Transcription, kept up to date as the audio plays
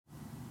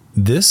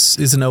This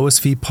is an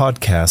OSV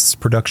Podcasts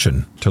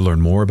production. To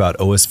learn more about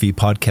OSV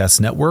Podcast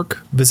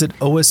Network, visit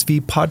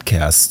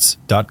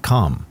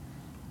osvpodcasts.com.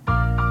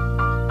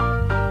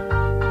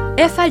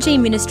 FRG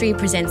Ministry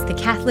presents the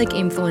Catholic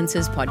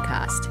Influencers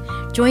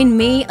Podcast. Join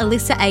me,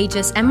 Alyssa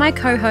Aegis, and my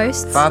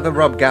co-hosts, Father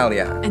Rob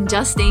Gallia and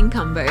Justine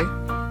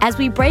Cumbo, as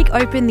we break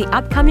open the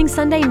upcoming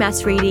Sunday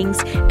Mass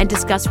readings and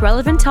discuss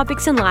relevant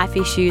topics and life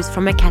issues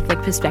from a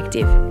Catholic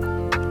perspective.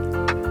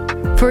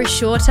 For a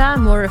shorter,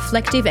 more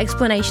reflective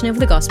explanation of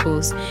the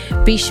Gospels,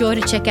 be sure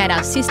to check out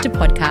our sister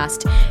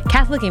podcast,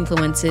 Catholic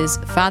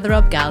Influencers, Father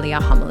Rob Gallia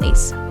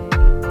Homilies.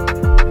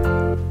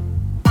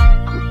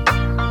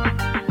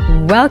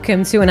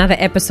 Welcome to another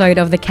episode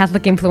of the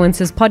Catholic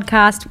Influencers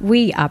podcast.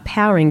 We are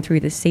powering through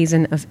the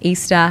season of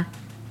Easter.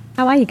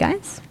 How are you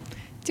guys?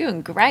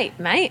 Doing great,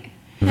 mate.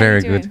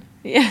 Very good.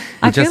 Yeah.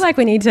 I feel like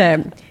we need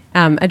to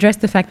address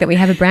the fact that we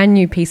have a brand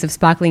new piece of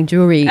sparkling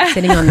jewellery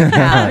sitting on the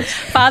couch.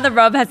 Father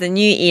Rob has a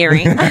new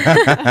earring.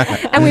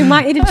 And we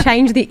might need to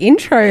change the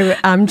intro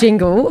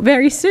jingle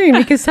very soon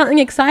because something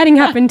exciting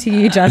happened to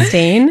you,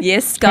 Justine.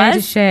 Yes, Care to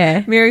guys.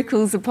 share?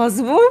 Miracles are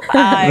possible.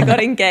 I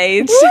got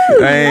engaged.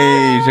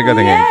 Hey, she got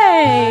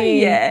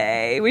engaged.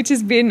 Yay, which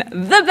has been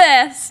the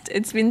best.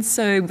 It's been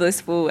so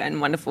blissful and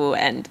wonderful,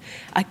 and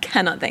I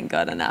cannot thank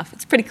God enough.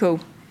 It's pretty cool.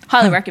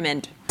 Highly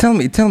recommend. Tell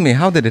me,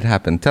 how did it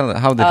happen?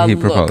 How did he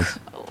propose? Look,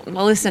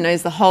 Melissa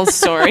knows the whole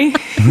story.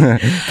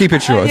 Keep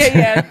it short.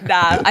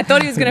 Nah. I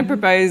thought he was going to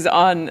propose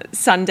on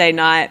Sunday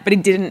night, but he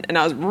didn't, and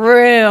I was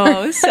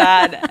real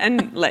sad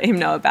and let him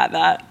know about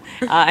that.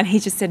 And he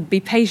just said, "Be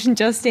patient,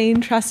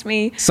 Justine. Trust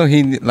me." So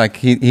he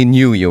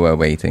knew you were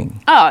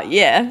waiting. Oh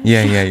yeah.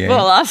 Yeah. For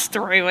the last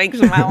 3 weeks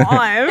of my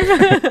life.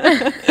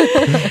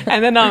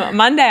 And then on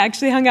Monday, I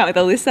actually hung out with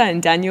Alyssa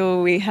and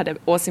Daniel. We had an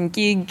awesome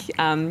gig.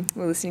 We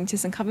were listening to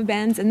some cover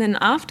bands, and then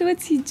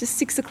afterwards, he just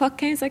 6 o'clock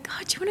came. He's like,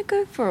 "Oh, do you want to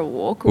go for a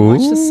walk or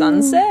watch the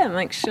sunset?" I'm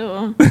like,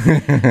 "Sure."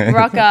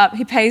 Rock up.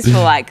 He pays for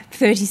like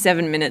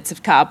 37 minutes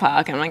of car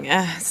park. I'm like,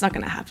 "It's not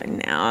going to happen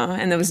now."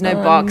 And there was no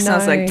box. No. And I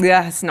was like,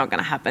 "Yeah, it's not going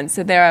to happen."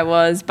 So there I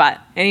was. But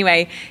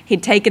anyway,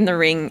 he'd taken the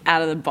ring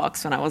out of the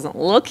box when I wasn't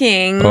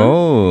looking.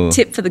 Oh.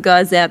 Tip for the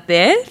guys out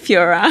there, if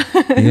you're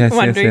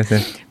wondering.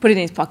 Yes. Put it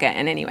in his pocket.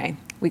 And anyway,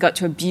 we got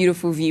to a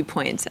beautiful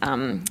viewpoint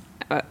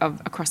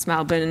across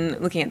Melbourne,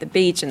 looking at the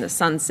beach and the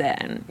sunset.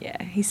 And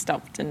yeah, he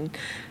stopped and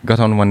Got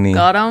on one knee.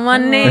 got on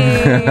one knee.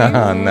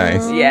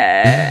 Nice.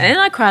 Yeah, and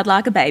I cried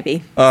like a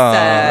baby. Oh.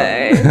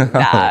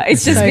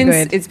 It's just So been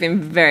good. it's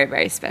been very,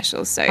 very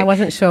special. So I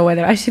wasn't sure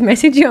whether I should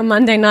message you on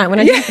Monday night when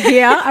I didn't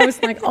hear. I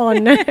was like, oh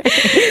no.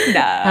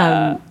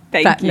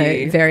 Thank you.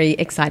 No, very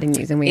exciting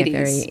news, and we It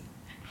are is. very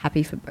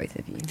happy for both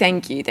of you.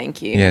 Thank you.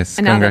 Yes,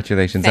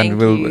 congratulations.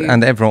 Thank you.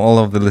 And everyone, all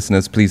of the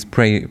listeners, please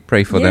pray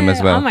for them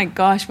as well. Oh my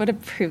gosh, what a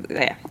privilege.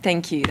 Yeah,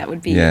 thank you. That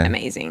would be Yeah.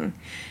 amazing.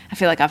 I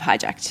feel like I've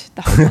hijacked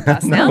the whole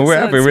podcast now. No, we're so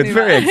happy. let's We're move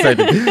very on.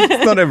 excited.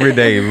 It's not every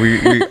day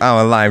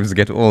our lives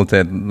get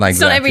altered like It's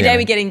that. not every day yeah.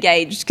 we get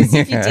engaged, because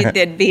if you did,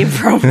 there'd be a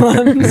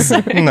problem.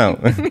 So. No.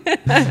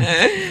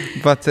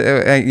 But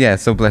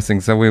so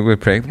blessings. So we'll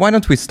pray. Why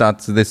don't we start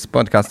this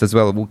podcast as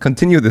well? We'll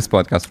continue this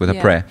podcast with a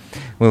prayer.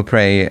 We'll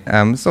pray.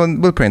 So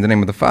we'll pray in the name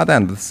of the Father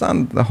and the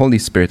Son, the Holy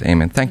Spirit.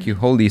 Amen. Thank you,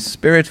 Holy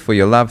Spirit, for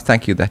your love.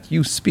 Thank you that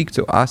you speak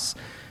to us.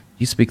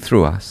 You speak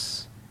through us.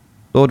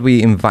 Lord,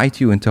 we invite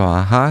you into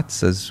our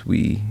hearts as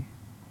we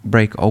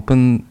break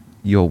open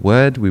your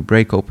word. We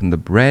break open the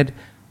bread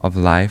of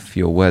life,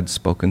 your word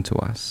spoken to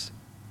us.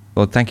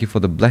 Lord, thank you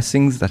for the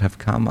blessings that have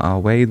come our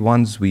way,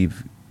 ones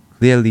we've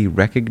clearly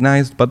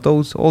recognized, but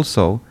those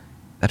also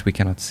that we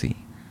cannot see.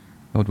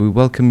 Lord, we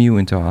welcome you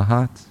into our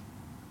hearts,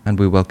 and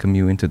we welcome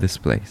you into this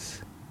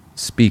place.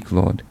 Speak,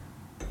 Lord,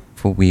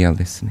 for we are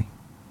listening.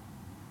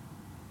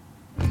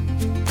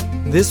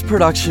 This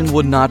production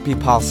would not be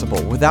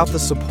possible without the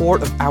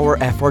support of our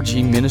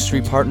FRG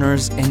ministry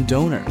partners and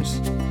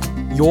donors.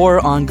 Your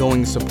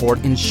ongoing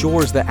support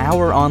ensures that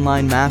our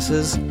online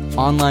masses,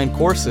 online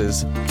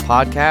courses,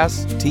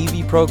 podcasts,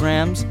 TV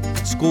programs,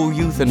 school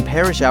youth and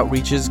parish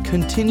outreaches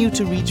continue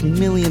to reach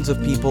millions of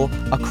people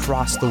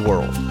across the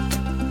world.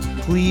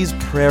 Please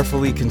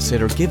prayerfully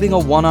consider giving a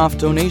one-off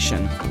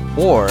donation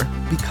or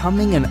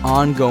becoming an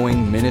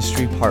ongoing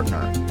ministry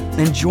partner,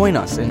 and join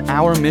us in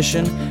our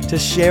mission to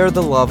share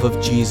the love of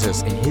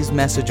Jesus and his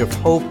message of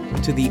hope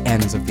to the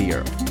ends of the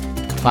earth.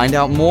 Find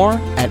out more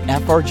at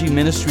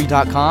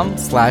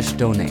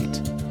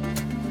frgministry.com/donate.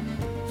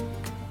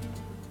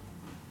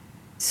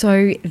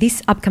 So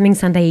this upcoming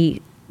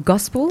Sunday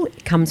Gospel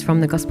comes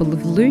from the Gospel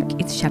of Luke.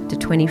 It's chapter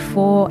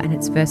 24 and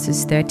it's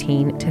verses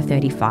 13 to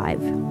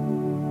 35.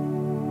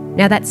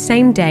 Now that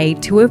same day,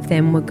 2 of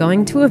them were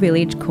going to a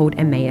village called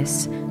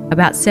Emmaus,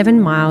 about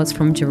 7 miles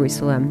from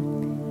Jerusalem.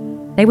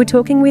 They were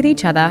talking with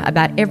each other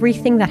about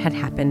everything that had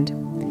happened.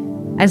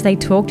 As they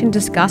talked and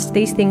discussed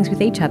these things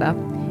with each other,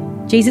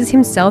 Jesus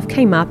himself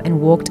came up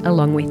and walked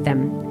along with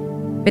them,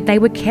 but they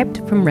were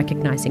kept from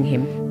recognizing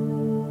him.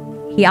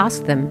 He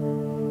asked them,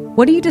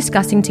 "What are you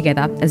discussing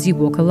together as you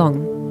walk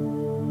along?"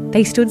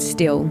 They stood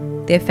still,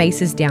 their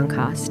faces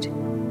downcast.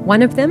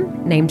 One of them,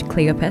 named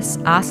Cleopas,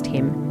 asked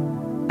him,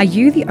 "Are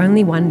you the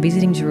only one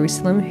visiting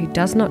Jerusalem who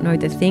does not know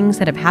the things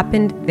that have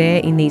happened there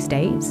in these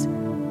days?"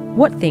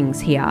 "What things?"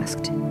 he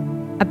asked.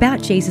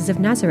 "About Jesus of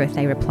Nazareth,"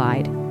 they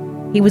replied.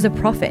 "He was a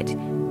prophet,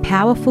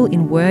 powerful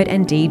in word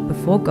and deed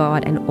before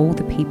God and all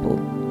the people.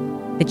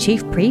 The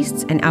chief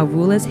priests and our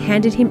rulers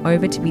handed him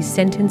over to be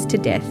sentenced to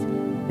death,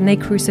 and they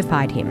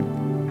crucified him.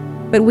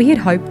 But we had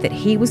hoped that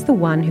he was the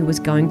one who was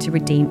going to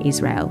redeem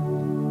Israel.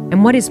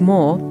 And what is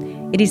more,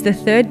 it is the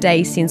third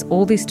day since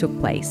all this took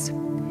place.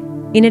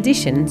 In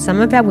addition,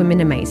 some of our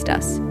women amazed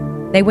us.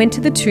 They went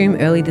to the tomb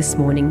early this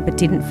morning but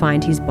didn't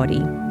find his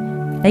body.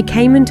 They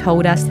came and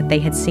told us that they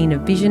had seen a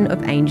vision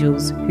of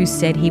angels who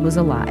said he was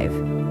alive.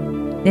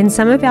 Then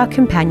some of our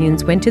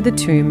companions went to the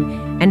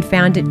tomb and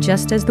found it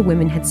just as the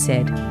women had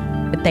said,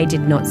 but they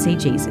did not see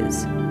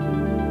Jesus."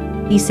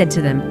 He said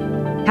to them,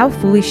 "How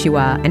foolish you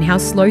are, and how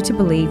slow to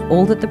believe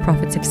all that the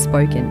prophets have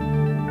spoken.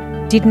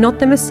 Did not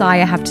the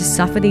Messiah have to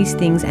suffer these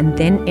things and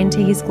then enter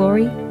his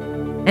glory?"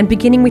 And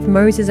beginning with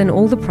Moses and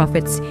all the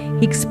prophets,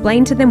 he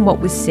explained to them what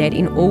was said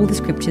in all the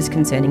scriptures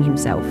concerning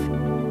himself.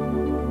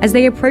 As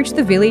they approached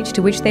the village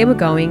to which they were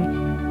going,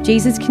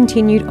 Jesus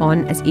continued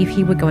on as if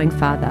he were going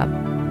farther.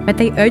 But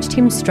they urged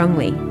him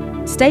strongly,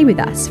 "Stay with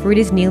us, for it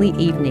is nearly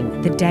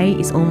evening. The day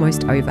is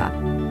almost over."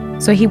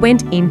 So he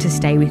went in to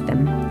stay with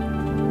them.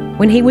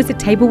 When he was at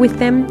table with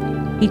them,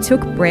 he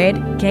took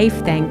bread, gave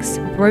thanks,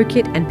 broke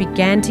it, and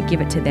began to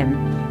give it to them.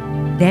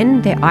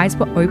 Then their eyes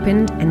were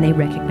opened and they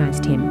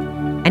recognized him,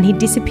 and he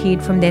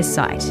disappeared from their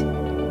sight.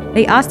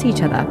 They asked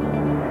each other,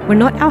 "Were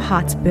not our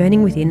hearts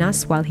burning within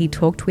us while he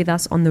talked with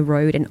us on the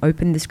road and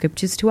opened the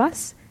scriptures to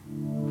us?"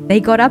 They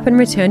got up and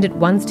returned at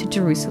once to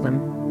Jerusalem.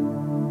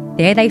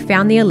 There they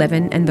found the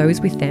 11 and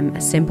those with them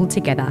assembled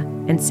together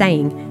and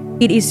saying,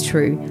 "It is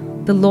true,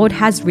 the Lord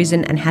has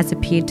risen and has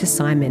appeared to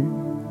Simon."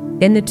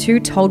 Then the two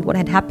told what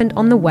had happened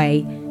on the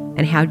way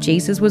and how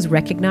Jesus was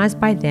recognized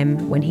by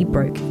them when he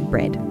broke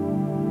bread.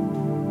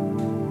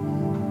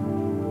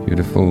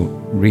 Beautiful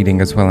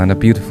reading as well, and a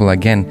beautiful,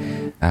 again,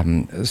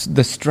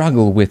 the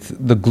struggle with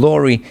the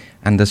glory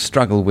and the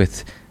struggle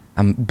with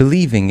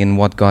believing in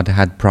what God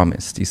had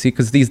promised. You see,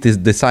 because these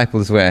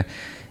disciples were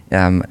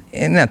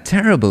in a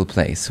terrible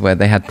place where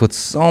they had put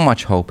so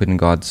much hope in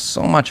God,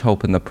 so much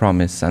hope in the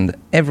promise, and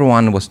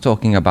everyone was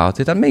talking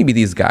about it. And maybe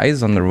these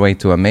guys on their way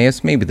to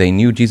Emmaus, maybe they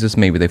knew Jesus,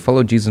 maybe they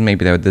followed Jesus,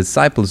 maybe they were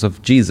disciples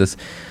of Jesus,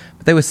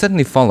 but they were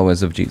certainly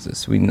followers of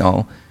Jesus, we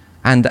know.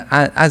 And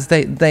as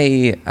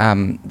they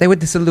were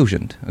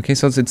disillusioned. Okay,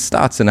 so it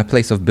starts in a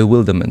place of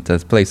bewilderment, a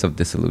place of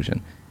disillusion.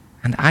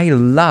 And I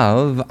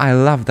love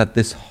that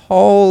this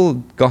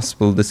whole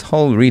gospel, this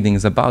whole reading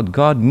is about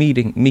God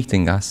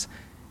meeting us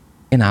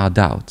in our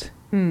doubt,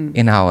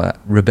 in our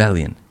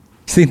rebellion.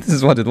 See, this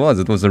is what it was.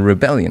 It was a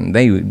rebellion.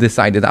 They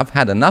decided, I've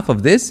had enough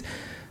of this,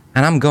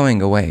 and I'm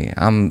going away.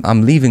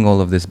 I'm leaving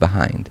all of this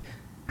behind.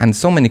 And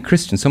so many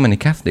Christians, so many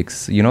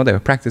Catholics, they were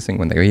practicing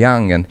when they were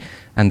young,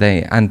 and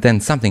then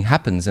something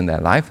happens in their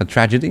life, a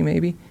tragedy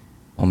maybe,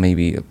 or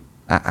maybe,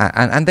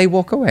 and they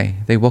walk away.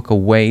 They walk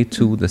away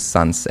to the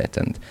sunset.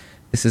 And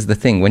this is the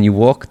thing, when you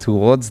walk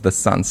towards the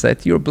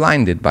sunset, you're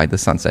blinded by the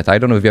sunset. I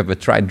don't know if you ever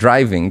tried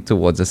driving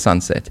towards a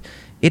sunset.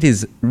 It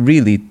is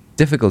really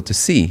difficult to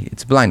see.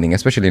 It's blinding,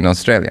 especially in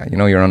Australia.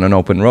 You're on an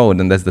open road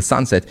and there's the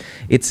sunset.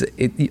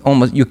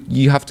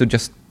 You have to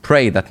just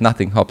pray that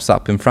nothing hops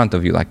up in front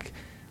of you, like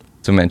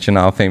to mention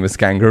our famous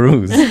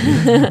kangaroos.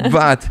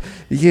 But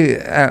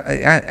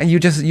you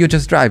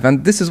just drive.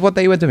 And this is what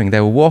they were doing. They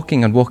were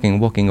walking and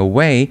walking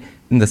away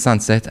in the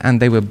sunset,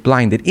 and they were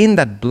blinded. In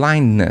that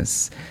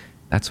blindness,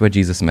 that's where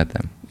Jesus met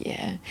them.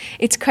 Yeah.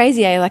 It's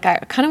crazy, I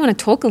kind of want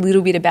to talk a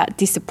little bit about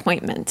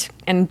disappointment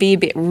and be a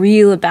bit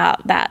real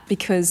about that,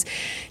 because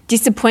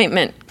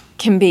disappointment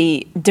can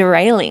be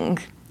derailing.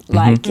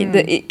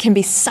 It can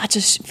be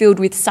filled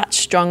with such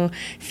strong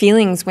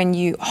feelings when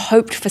you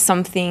hoped for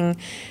something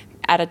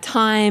at a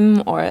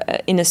time or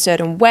in a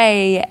certain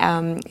way.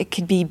 It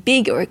could be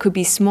big or it could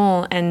be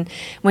small. And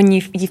when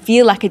you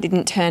feel like it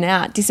didn't turn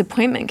out,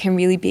 disappointment can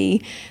really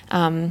be...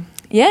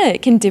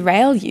 it can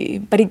derail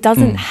you, but it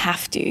doesn't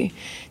have to.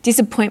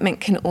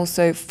 Disappointment can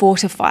also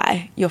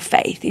fortify your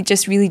faith. It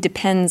just really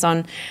depends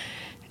on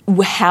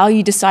how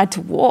you decide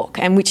to walk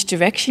and which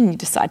direction you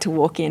decide to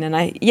walk in. And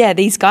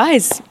these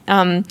guys,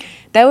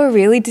 they were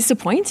really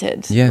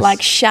disappointed,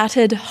 yes.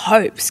 Shattered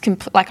hopes,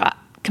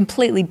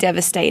 completely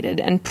devastated,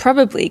 and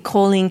probably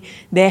calling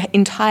their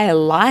entire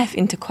life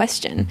into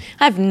question.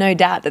 I have no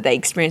doubt that they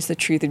experienced the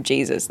truth of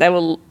Jesus. They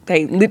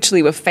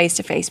literally were face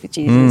to face with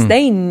Jesus.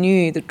 They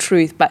knew the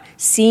truth, but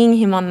seeing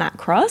him on that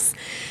cross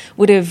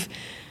would have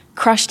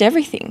crushed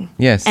everything.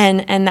 Yes.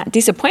 And that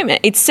disappointment,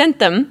 it sent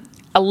them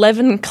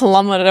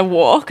 11-kilometer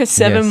walk, a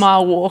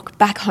 7-mile walk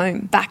back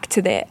home, back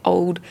to their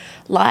old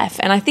life.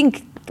 And I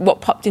think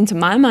what popped into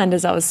my mind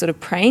as I was sort of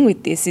praying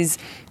with this is,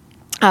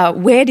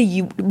 where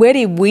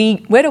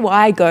do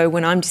I go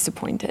when I'm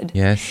disappointed?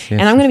 Yes.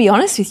 And I'm going to be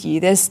honest with you,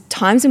 there's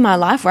times in my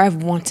life where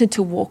I've wanted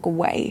to walk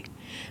away,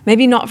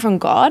 maybe not from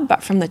God,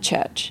 but from the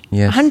church.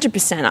 Yes.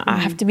 100%. I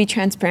have to be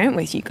transparent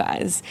with you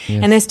guys.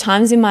 Yes. And there's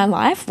times in my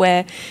life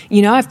where,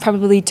 you know, I've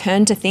probably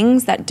turned to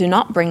things that do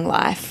not bring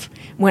life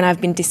when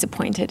I've been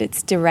disappointed.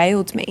 It's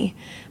derailed me.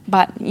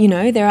 But, you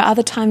know, there are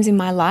other times in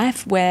my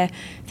life where,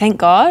 thank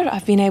God,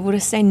 I've been able to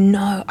say,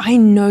 no, I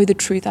know the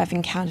truth I've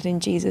encountered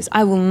in Jesus.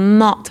 I will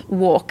not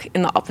walk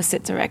in the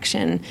opposite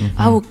direction.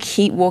 I will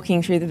keep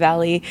walking through the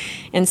valley.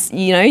 And,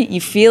 you know,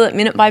 you feel it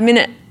minute by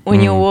minute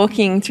when you're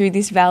walking through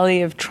this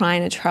valley of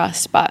trying to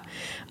trust. But,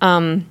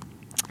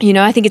 you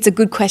know, I think it's a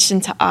good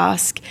question to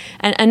ask,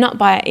 and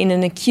not in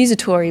an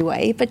accusatory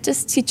way, but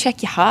just to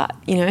check your heart,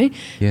 you know.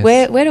 Yes.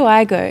 Where do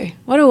I go?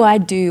 What do I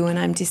do when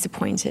I'm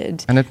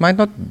disappointed? And it might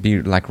not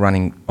be like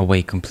running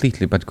away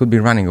completely, but could be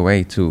running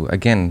away to,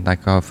 again,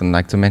 like I often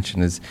like to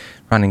mention, is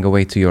running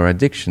away to your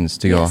addictions,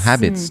 to your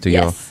habits, to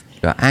your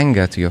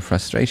anger, to your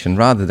frustration,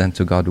 rather than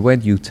to God. Where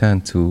do you turn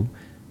to?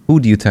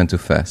 Who do you turn to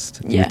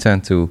first? Do you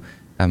turn to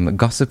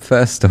gossip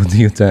first, or do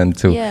you turn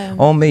to,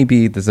 or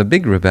maybe there's a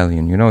big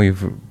rebellion, you know,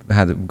 you've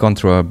gone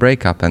through a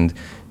breakup, and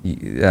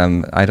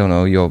I don't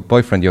know, your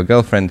boyfriend, your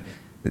girlfriend,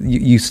 you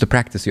used to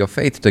practice your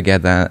faith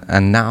together,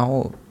 and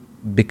now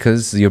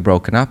because you're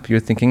broken up,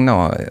 you're thinking,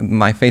 no,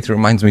 my faith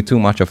reminds me too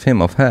much of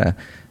him, of her,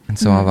 and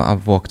so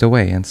I've walked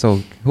away. And so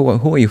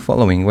who are you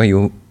following? Where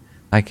you,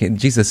 like,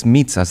 Jesus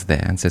meets us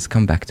there and says,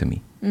 come back to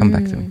me,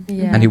 back to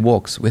me, and he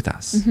walks with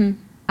us. And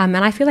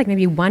I feel like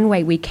maybe one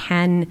way we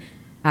can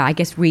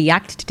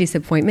react to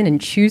disappointment and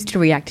choose to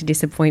react to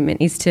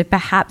disappointment is to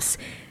perhaps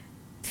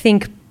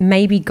think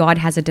maybe God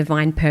has a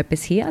divine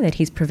purpose here that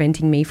he's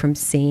preventing me from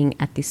seeing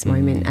at this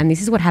moment. And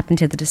this is what happened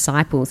to the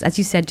disciples. As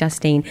you said,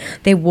 Justine,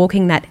 they're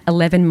walking that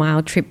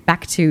 11-mile trip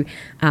back to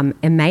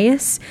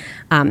Emmaus.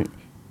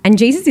 And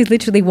Jesus is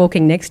literally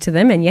walking next to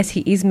them. And yes,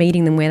 he is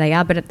meeting them where they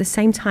are. But at the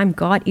same time,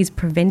 God is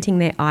preventing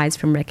their eyes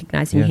from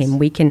recognizing him.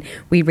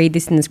 We read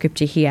this in the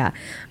scripture here.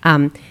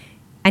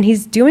 And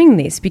he's doing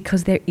this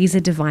because there is a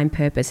divine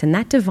purpose, and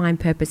that divine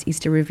purpose is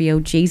to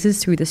reveal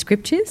Jesus through the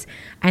scriptures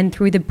and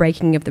through the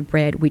breaking of the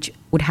bread, which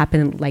would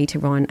happen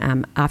later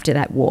on after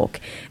that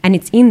walk. And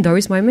it's in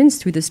those moments,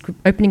 through the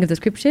opening of the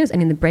scriptures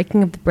and in the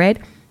breaking of the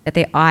bread, that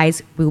their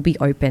eyes will be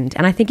opened.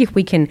 And I think if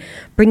we can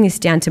bring this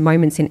down to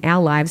moments in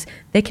our lives,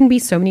 there can be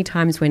so many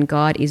times when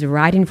God is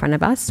right in front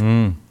of us,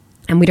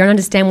 and we don't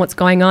understand what's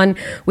going on.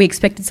 We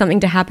expected something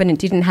to happen. It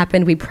didn't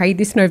happen. We prayed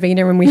this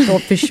novena and we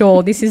thought for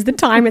sure this is the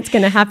time it's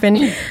going to happen.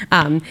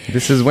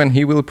 This is when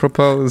he will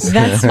propose.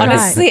 That's right.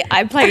 Honestly,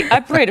 I prayed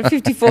a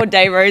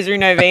 54-day rosary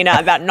novena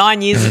about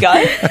 9 years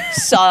ago.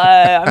 So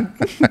I'm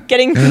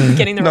getting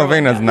the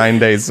Novena's 9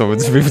 days, so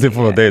it's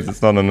 54 days.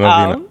 It's not a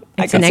novena.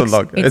 It's a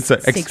lot. It's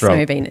an six extra.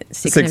 novenas.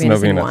 Six novenas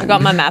novenas in in one. I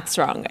got my maths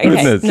wrong. Okay,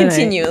 Goodness.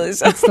 continue.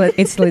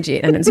 It's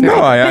legit, and it's very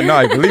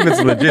I believe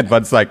it's legit,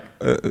 but it's like,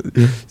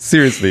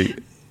 seriously,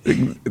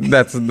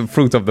 that's the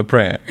fruit of the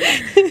prayer.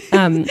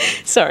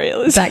 Sorry,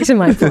 Elizabeth. Back to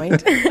my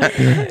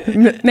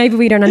point. Maybe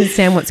we don't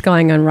understand what's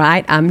going on,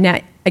 right? Now,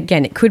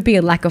 again, it could be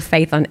a lack of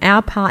faith on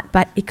our part,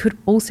 but it could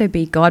also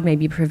be God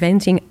maybe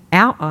preventing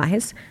our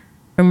eyes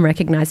from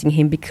recognizing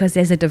him because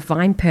there's a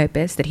divine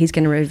purpose that he's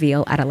going to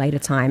reveal at a later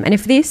time. And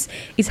if this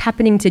is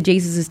happening to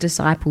Jesus'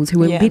 disciples who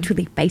were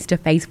literally face to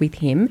face with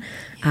him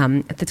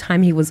at the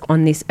time he was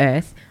on this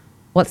earth,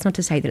 what's not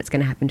to say that it's going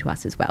to happen to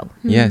us as well?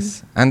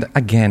 Yes. And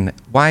again,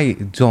 why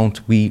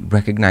don't we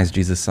recognize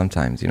Jesus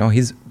sometimes? You know,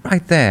 he's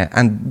right there.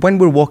 And when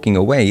we're walking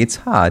away, it's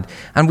hard.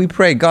 And we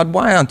pray, God,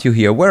 why aren't you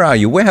here? Where are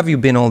you? Where have you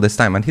been all this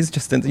time? And he's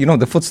just,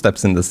 the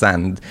footsteps in the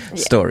sand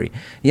story.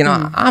 You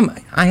know,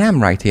 I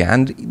am right here.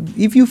 And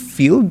if you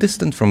feel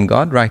distant from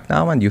God right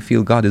now and you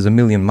feel God is a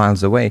million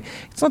miles away,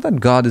 it's not that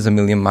God is a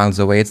million miles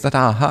away. It's that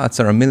our hearts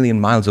are a million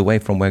miles away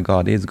from where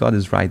God is. God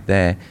is right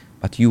there.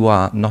 But you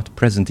are not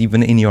present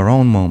even in your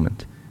own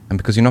moment. And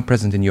because you're not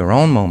present in your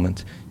own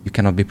moment, you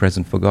cannot be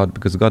present for God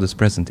because God is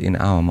present in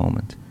our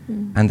moment.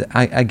 And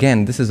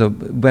again, this is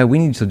where we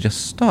need to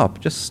just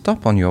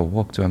stop on your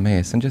walk to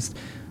Emmaus and just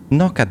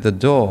knock at the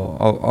door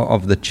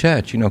of the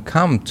church.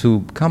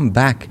 Come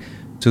back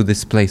to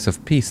this place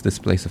of peace, this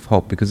place of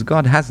hope, because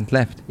God hasn't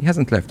left. He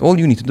hasn't left. All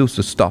you need to do is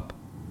to stop.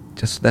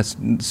 Just let's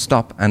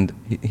stop, and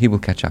he will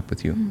catch up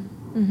with you.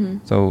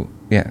 So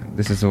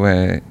this is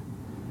where.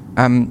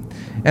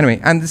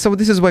 Anyway, and so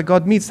this is where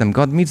God meets them.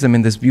 God meets them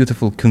in this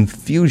beautiful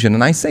confusion.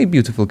 And I say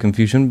beautiful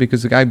confusion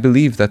because I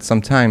believe that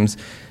sometimes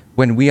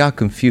when we are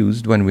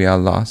confused, when we are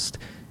lost,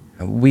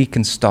 we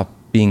can stop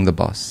being the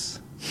boss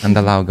and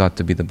allow God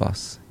to be the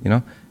boss,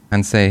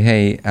 and say,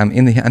 hey, and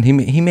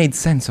he made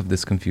sense of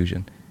this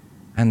confusion.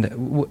 And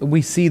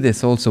we see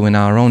this also in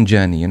our own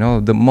journey,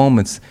 the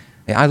moments,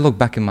 I look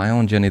back in my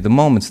own journey, the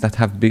moments that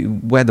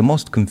were the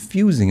most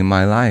confusing in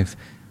my life,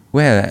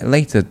 were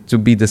later to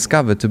be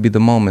discovered to be the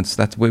moments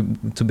that were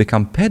to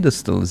become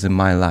pedestals in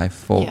my life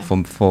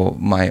for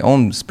my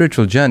own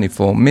spiritual journey,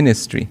 for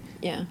ministry.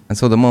 Yeah. And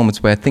so the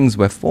moments where things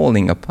were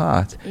falling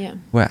apart Yeah.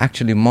 were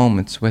actually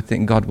moments where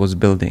God was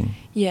building.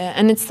 Yeah,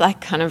 and it's like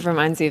kind of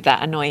reminds me of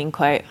that annoying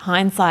quote,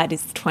 hindsight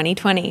is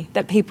 20/20,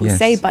 that people Yes.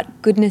 say, but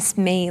goodness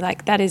me,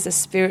 like that is a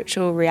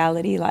spiritual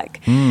reality.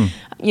 Like,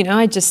 you know,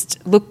 I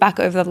just look back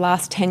over the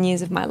last 10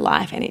 years of my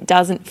life and it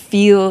doesn't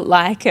feel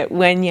like it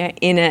when you're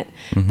in it,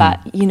 but,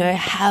 you know,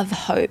 have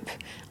hope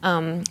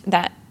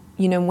that,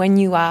 you know, when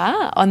you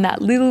are on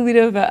that little bit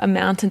of a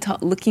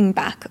mountaintop looking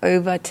back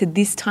over to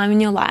this time in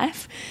your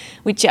life,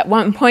 which at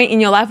one point in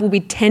your life will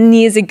be 10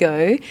 years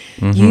ago,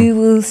 you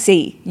will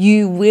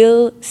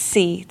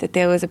see that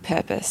there was a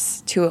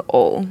purpose to it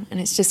all. And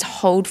it's just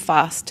hold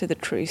fast to the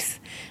truth.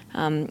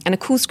 And a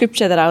cool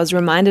scripture that I was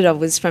reminded of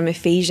was from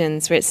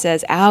Ephesians, where it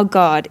says, our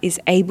God is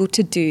able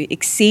to do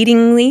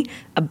exceedingly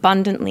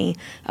abundantly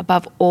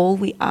above all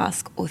we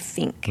ask or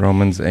think.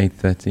 Romans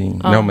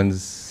 8:13.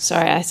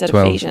 Sorry, I said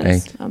 12,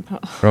 Ephesians.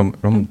 8.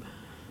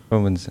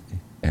 Romans 8.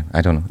 Yeah,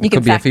 I don't know. You It can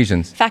could be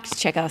Ephesians. Fact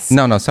check us.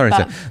 No, sorry.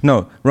 But-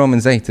 No,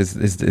 Romans 8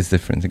 is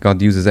different.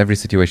 God uses every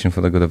situation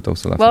for the good of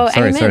those who love Well,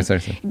 Him. amen.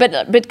 Sorry.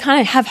 But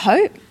kind of have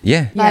hope.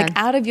 Yeah. Like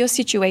Yeah. out of your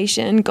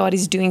situation, God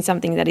is doing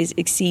something that is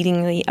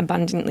exceedingly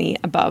abundantly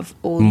above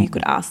all you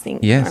could ask,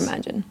 think, Yes. or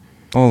imagine.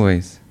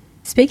 Always.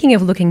 Speaking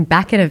of looking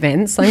back at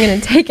events, I'm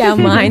going to take our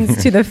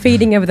minds to the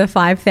feeding of the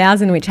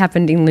 5,000, which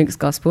happened in Luke's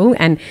Gospel.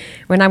 And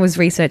when I was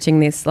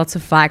researching this, lots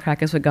of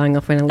firecrackers were going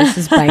off in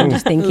Alyssa's brain,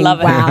 just thinking, Love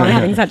it. wow, I'm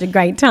having such a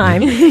great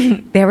time.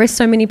 There are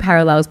so many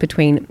parallels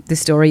between the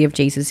story of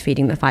Jesus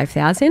feeding the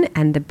 5,000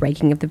 and the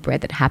breaking of the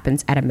bread that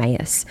happens at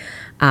Emmaus.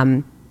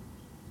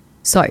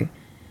 So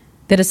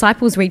the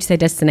disciples reach their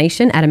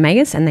destination at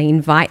Emmaus and they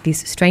invite this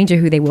stranger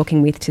who they're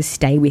walking with to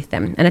stay with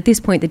them. And at this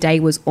point, the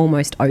day was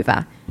almost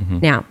over.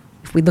 Now,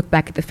 if we look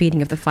back at the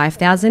feeding of the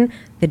 5,000,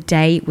 the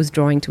day was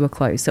drawing to a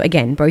close. So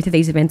again, both of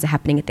these events are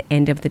happening at the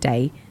end of the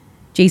day.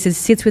 Jesus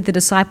sits with the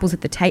disciples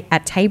at the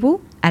at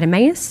table at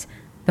Emmaus.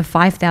 The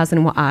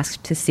 5,000 were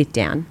asked to sit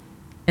down.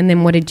 And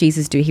then what did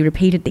Jesus do? He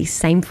repeated these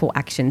same 4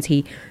 actions.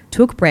 He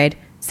took bread,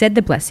 said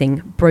the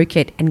blessing, broke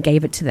it, and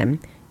gave it to them.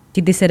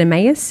 Did this at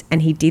Emmaus,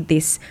 and he did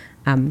this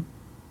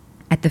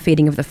at the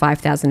feeding of the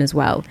 5,000 as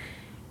well.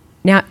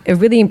 Now, a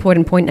really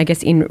important point, I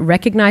guess, in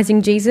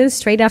recognizing Jesus,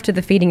 straight after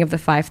the feeding of the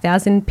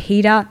 5,000,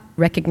 Peter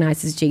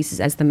recognizes Jesus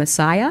as the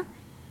Messiah.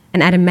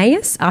 And at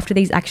Emmaus, after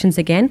these actions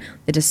again,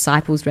 the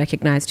disciples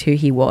recognized who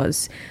he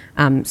was.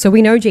 So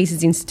we know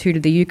Jesus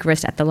instituted the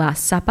Eucharist at the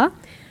Last Supper.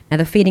 Now,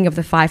 the feeding of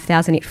the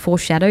 5,000, it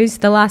foreshadows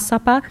the Last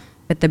Supper,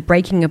 but the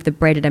breaking of the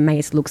bread at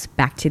Emmaus looks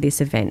back to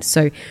this event.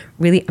 So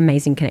really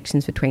amazing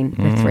connections between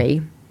the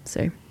three.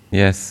 So...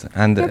 Yes,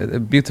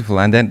 and beautiful.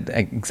 And then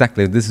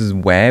exactly, this is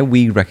where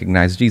we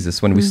recognize Jesus,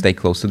 when we stay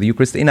close to the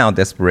Eucharist in our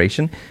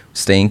desperation,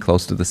 staying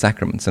close to the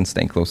sacraments and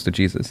staying close to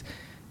Jesus.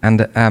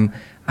 And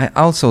I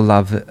also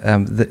love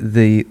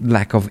the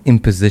lack of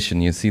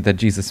imposition, you see, that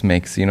Jesus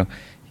makes. You know,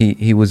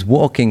 he was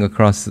walking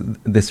across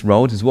this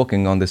road, he's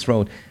walking on this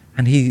road,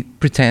 and he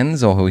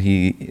pretends, or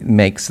he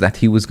makes that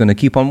he was going to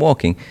keep on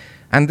walking.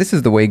 And this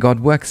is the way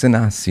God works in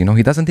us, you know,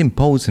 he doesn't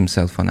impose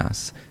himself on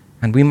us.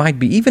 And we might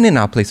be, even in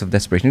our place of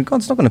desperation,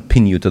 God's not going to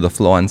pin you to the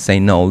floor and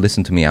say, no,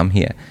 listen to me, I'm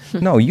here.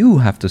 No, you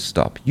have to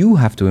stop. You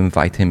have to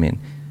invite him in.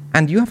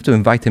 And you have to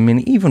invite him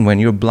in even when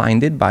you're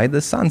blinded by the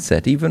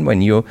sunset, even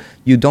when you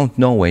don't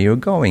know where you're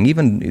going,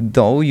 even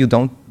though you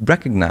don't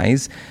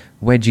recognize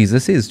where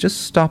Jesus is.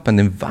 Just stop and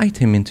invite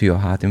him into your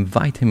heart,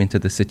 invite him into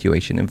the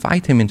situation,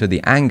 invite him into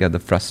the anger, the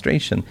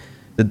frustration,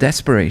 the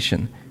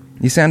desperation.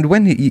 You see, and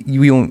when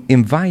you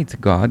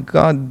invite God,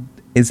 God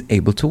is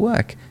able to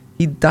work.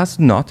 He does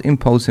not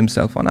impose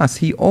himself on us.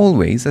 He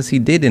always, as he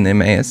did in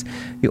Emmaus,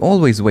 he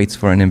always waits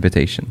for an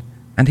invitation.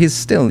 And he's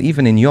still,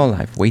 even in your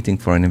life, waiting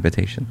for an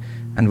invitation.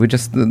 And we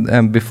just,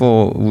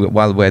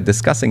 while we're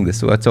discussing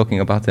this, we're talking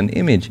about an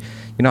image.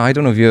 You know, I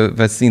don't know if you've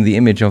ever seen the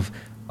image of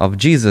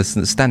Jesus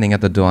standing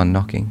at the door and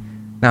knocking.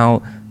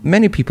 Now,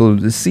 many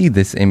people see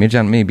this image,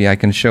 and maybe I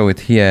can show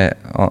it here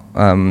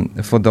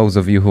for those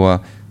of you who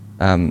are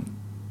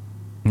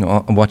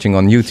watching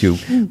on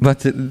YouTube.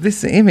 But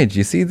this image,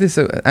 you see this,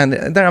 and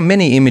there are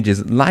many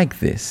images like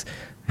this.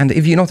 And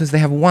if you notice, they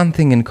have one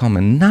thing in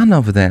common. None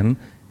of them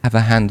have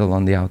a handle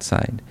on the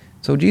outside.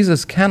 So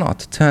Jesus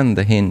cannot turn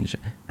the hinge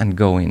and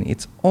go in.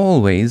 It's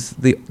always,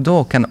 the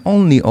door can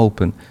only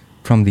open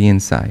from the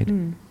inside.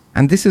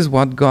 And this is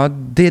what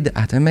God did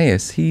at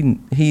Emmaus.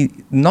 He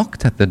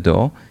knocked at the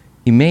door.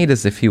 He made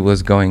as if he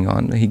was going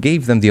on. He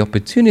gave them the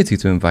opportunity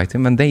to invite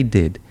him, and they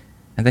did.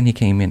 And then he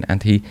came in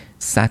and he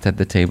sat at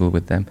the table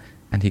with them,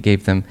 and he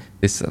gave them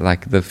this,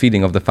 like the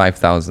feeding of the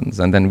 5,000,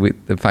 and then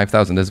with the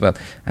 5,000 as well.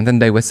 And then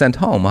they were sent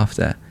home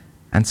after.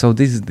 And so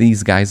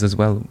these guys as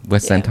well were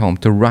sent home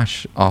to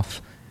rush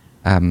off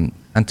and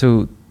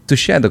to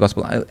share the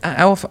gospel.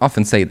 I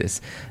often say this,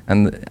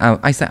 and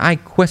I say, I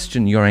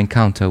question your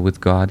encounter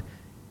with God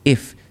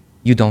if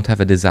you don't have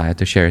a desire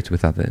to share it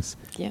with others.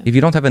 Yeah. If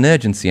you don't have an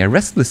urgency, a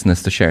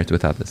restlessness to share it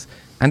with others.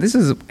 And this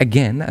is,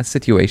 again, a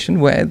situation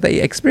where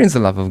they experienced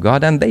the love of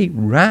God and they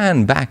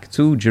ran back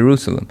to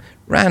Jerusalem.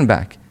 Ran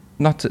back.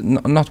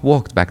 Not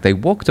walked back. They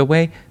walked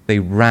away, they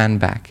ran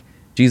back.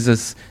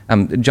 Jesus,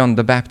 John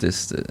the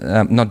Baptist,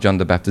 not John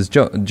the Baptist,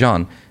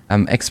 John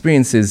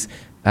experiences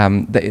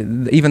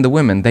even the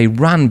women, they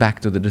run back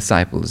to the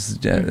disciples.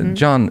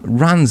 John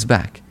runs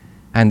back.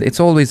 And it's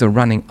always a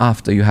running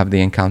after you have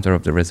the encounter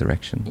of the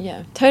resurrection.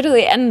 Yeah,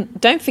 totally.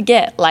 And don't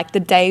forget, like, the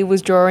day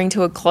was drawing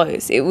to a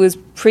close. It was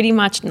pretty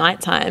much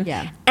nighttime.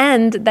 Yeah.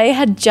 And they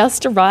had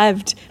just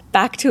arrived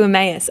back to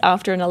Emmaus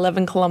after an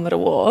 11-kilometer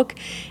walk.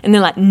 And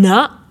they're like,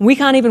 nah, we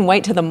can't even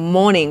wait till the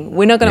morning.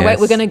 We're not going to wait.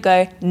 We're going to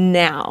go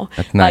now.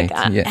 At night,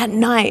 At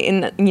night,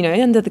 in,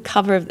 under the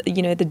cover of,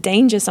 the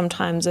danger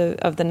sometimes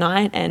of the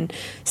night and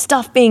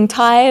stuff being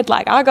tired.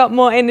 Like, I got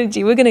more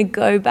energy. We're going to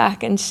go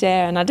back and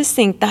share. And I just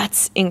think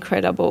that's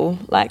incredible.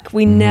 Like,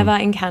 we never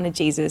encounter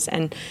Jesus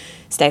and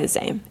stay the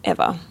same,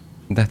 ever.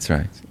 That's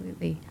right.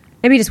 Absolutely.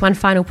 Maybe just one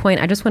final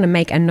point. I just want to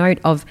make a note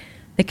of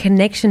the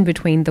connection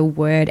between the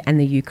Word and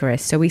the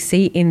Eucharist. So we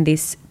see in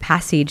this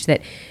passage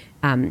that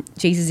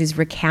Jesus is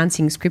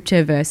recounting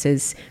scripture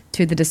verses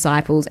to the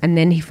disciples, and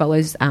then he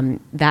follows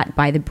that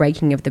by the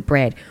breaking of the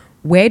bread.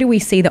 Where do we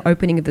see the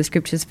opening of the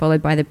scriptures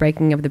followed by the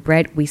breaking of the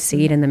bread? We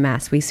see it in the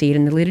Mass. We see it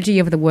in the liturgy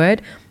of the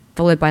Word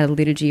followed by the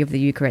liturgy of the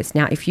Eucharist.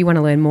 Now, if you want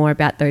to learn more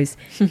about those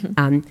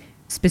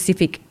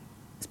specific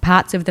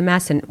parts of the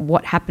Mass and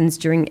what happens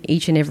during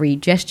each and every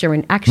gesture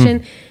and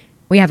action,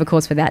 we have a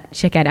course for that.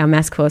 Check out our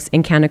Mass course,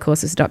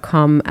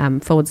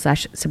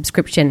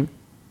 encountercourses.com/subscription.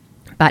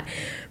 But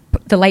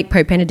the late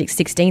Pope Benedict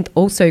XVI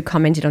also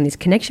commented on this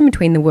connection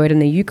between the Word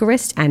and the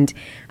Eucharist. And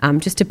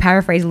just to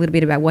paraphrase a little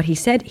bit about what he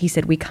said,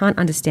 we can't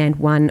understand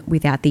one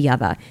without the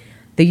other.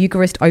 The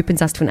Eucharist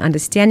opens us to an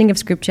understanding of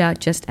Scripture,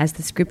 just as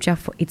the Scripture,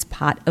 for its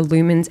part,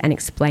 illumines and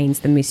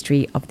explains the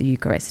mystery of the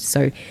Eucharist.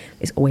 So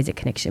there's always a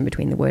connection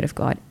between the Word of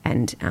God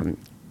and the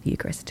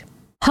Eucharist.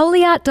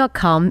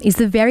 Holyart.com is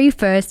the very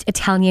first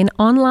Italian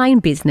online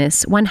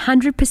business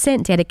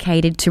 100%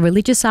 dedicated to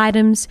religious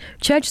items,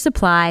 church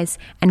supplies,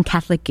 and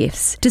Catholic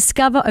gifts.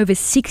 Discover over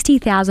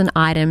 60,000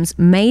 items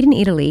made in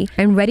Italy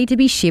and ready to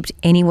be shipped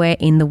anywhere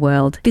in the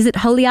world. Visit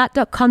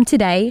holyart.com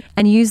today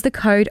and use the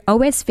code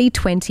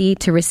OSV20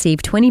 to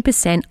receive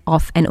 20%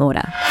 off an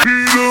order.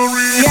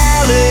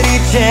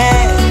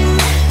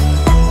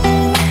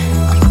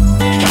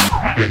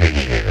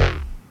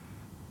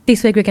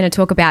 This week we're going to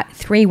talk about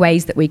 3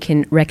 ways that we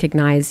can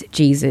recognise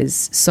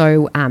Jesus.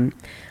 So I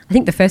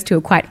think the first 2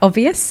 are quite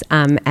obvious,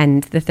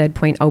 and the third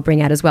point I'll bring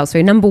out as well.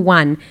 So number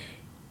 1,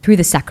 through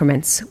the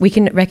sacraments. We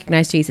can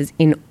recognise Jesus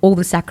in all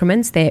the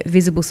sacraments. They're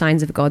visible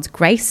signs of God's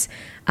grace.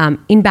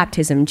 In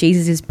baptism,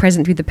 Jesus is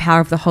present through the power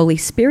of the Holy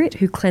Spirit,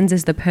 who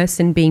cleanses the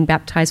person being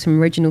baptised from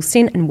original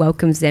sin and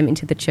welcomes them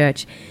into the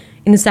church.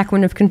 In the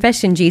sacrament of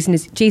confession,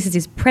 Jesus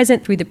is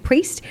present through the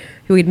priest,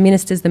 who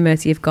administers the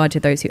mercy of God to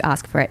those who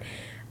ask for it.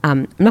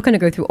 I'm not going to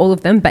go through all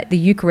of them, but the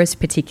Eucharist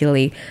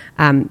particularly,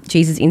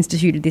 Jesus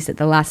instituted this at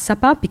the Last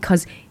Supper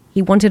because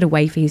he wanted a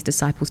way for his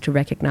disciples to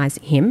recognise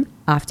him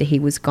after he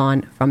was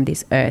gone from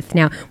this earth.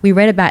 Now, we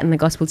read about in the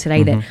Gospel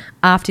today that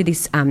after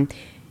this,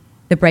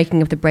 the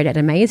breaking of the bread at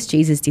Emmaus,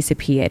 Jesus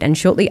disappeared. And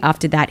shortly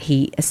after that,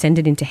 he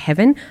ascended into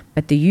heaven.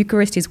 But the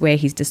Eucharist is where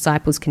his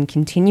disciples can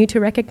continue to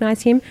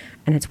recognise him,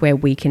 and it's where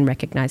we can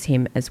recognise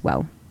him as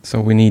well.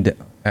 So we need,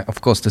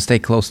 of course, to stay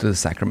close to the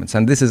sacraments.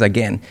 And this is,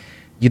 again,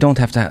 you don't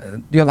have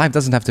to, your life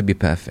doesn't have to be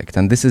perfect.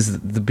 And this is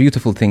the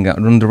beautiful thing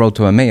on the road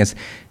to Emmaus.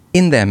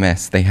 In their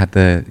mess, they had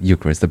the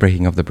Eucharist, the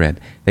breaking of the bread.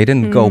 They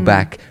didn't go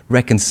back,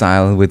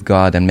 reconcile with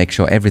God and make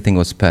sure everything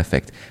was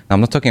perfect. Now,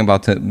 I'm not talking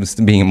about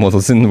being a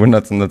mortal sin.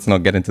 Let's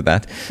not get into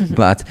that.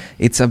 But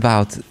it's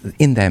about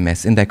in their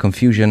mess, in their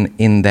confusion,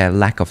 in their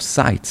lack of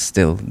sight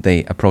still,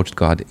 they approached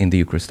God in the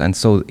Eucharist. And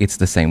so it's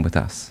the same with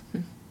us.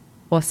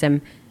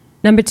 Awesome.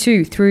 Number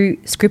 2, through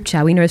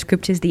Scripture. We know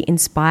Scripture is the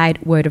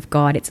inspired Word of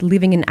God. It's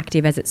living and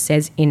active, as it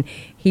says in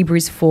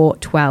Hebrews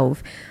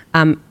 4:12.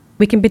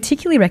 We can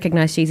particularly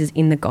recognise Jesus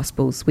in the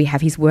Gospels. We have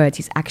his words,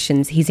 his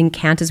actions, his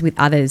encounters with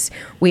others.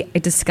 We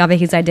discover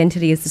his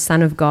identity as the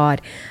Son of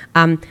God.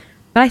 But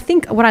I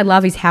think what I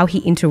love is how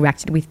he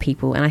interacted with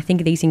people, and I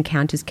think these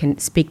encounters can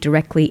speak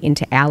directly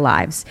into our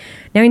lives.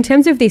 Now, in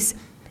terms of this,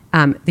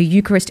 the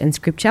Eucharist and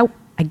Scripture,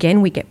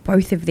 again, we get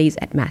both of these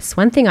at Mass.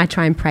 One thing I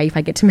try and pray if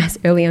I get to Mass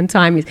early on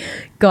time is,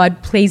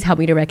 God, please help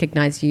me to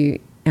recognise you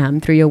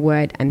through your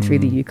word and through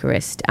the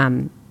Eucharist.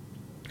 And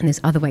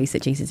there's other ways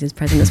that Jesus is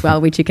present as well,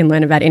 which you can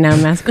learn about in our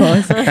Mass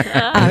course.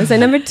 So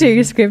number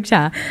 2,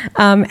 Scripture.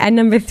 And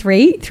number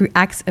 3, through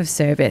acts of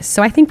service.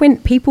 So I think when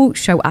people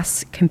show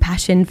us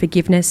compassion,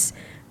 forgiveness,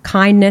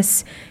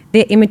 kindness,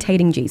 they're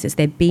imitating Jesus.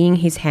 They're being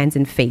his hands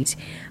and feet.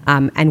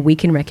 And we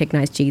can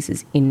recognise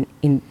Jesus in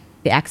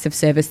the acts of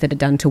service that are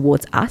done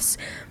towards us.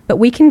 But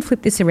we can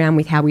flip this around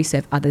with how we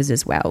serve others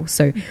as well.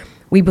 So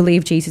we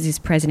believe Jesus is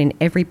present in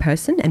every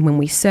person. And when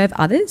we serve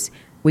others,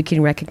 we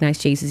can recognise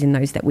Jesus in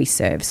those that we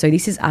serve. So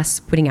this is us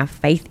putting our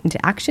faith into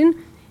action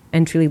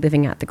and truly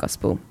living out the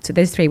gospel. So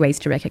there's 3 ways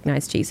to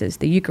recognise Jesus: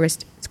 the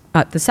Eucharist,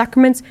 the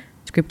sacraments,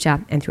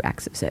 Scripture, and through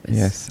acts of service.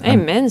 Yes.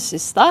 Amen,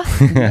 sister.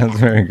 Yeah, that's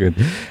very good.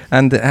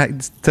 And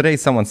today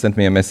someone sent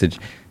me a message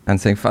and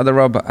saying, Father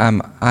Rob,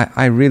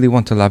 I really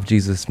want to love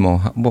Jesus more.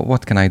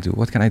 What can I do?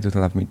 What can I do to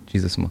love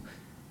Jesus more?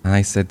 And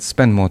I said,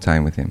 spend more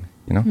time with him,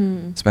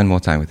 spend more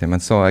time with him.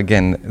 And so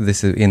again,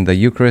 this is in the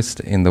Eucharist,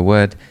 in the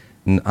Word,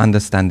 in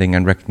understanding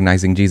and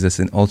recognizing Jesus,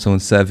 and also in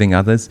serving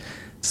others.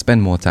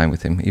 Spend more time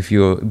with him. If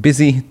you're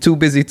too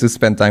busy to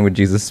spend time with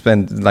Jesus,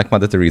 spend, like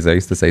Mother Teresa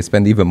used to say,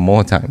 spend even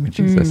more time with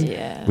Jesus.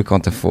 We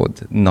can't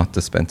afford not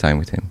to spend time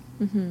with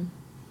him.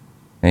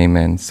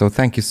 Amen. So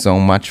thank you so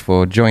much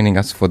for joining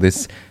us for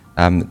this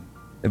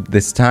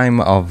this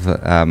time of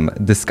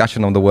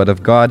discussion on the Word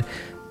of God.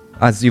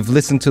 As you've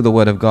listened to the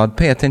Word of God,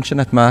 pay attention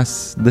at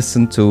Mass,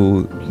 listen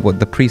to what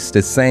the priest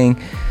is saying,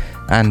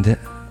 and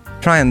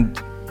try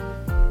and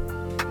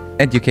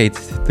educate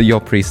your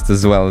priests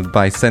as well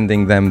by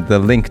sending them the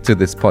link to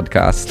this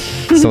podcast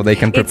so they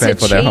can prepare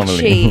for their homily.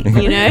 Sheet,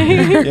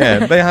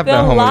 Yeah, they have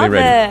their homily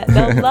ready.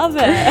 They'll love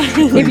it.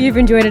 If you've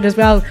enjoyed it as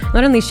well,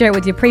 not only share it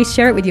with your priest,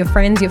 share it with your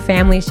friends, your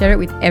family, share it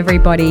with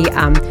everybody.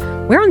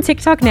 We're on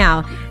TikTok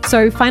now,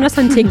 so find us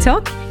on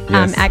TikTok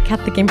at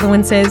Catholic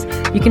Influencers.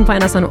 You can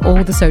find us on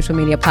all the social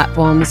media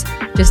platforms.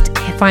 Just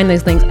find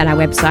those links at our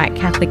website,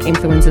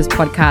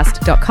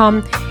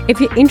 catholicinfluencerspodcast.com. If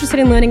you're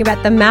interested in learning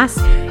about the Mass,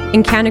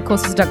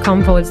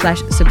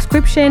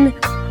 encountercourses.com/subscription.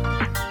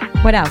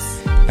 What else?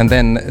 And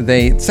then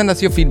they send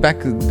us your feedback,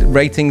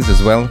 ratings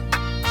as well.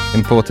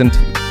 Important.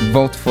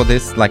 Vote for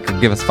this,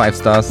 give us 5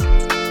 stars.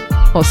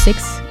 Or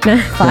 6. No,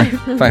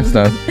 5. 5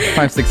 stars.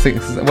 5, 6,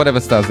 6, whatever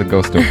stars it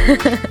goes to.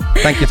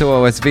 Thank you to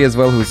OSV as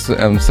well, who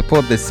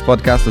support this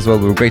podcast as well.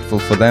 We're grateful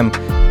for them,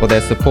 for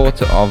their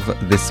support of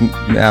this.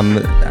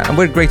 And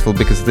we're grateful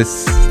because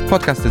this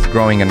podcast is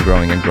growing and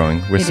growing and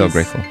growing. We're so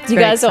grateful. You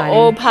guys are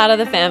all part of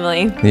the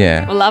family.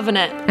 Yeah. We're loving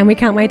it. And we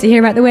can't wait to hear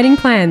about the wedding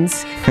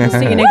plans. We'll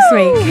see you next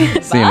week.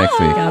 See you next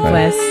week. God Bye.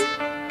 bless.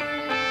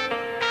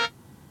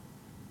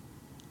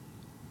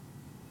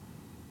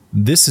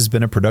 This has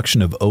been a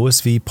production of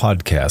OSV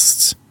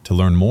Podcasts. To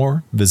learn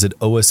more, visit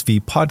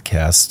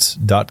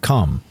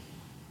osvpodcasts.com.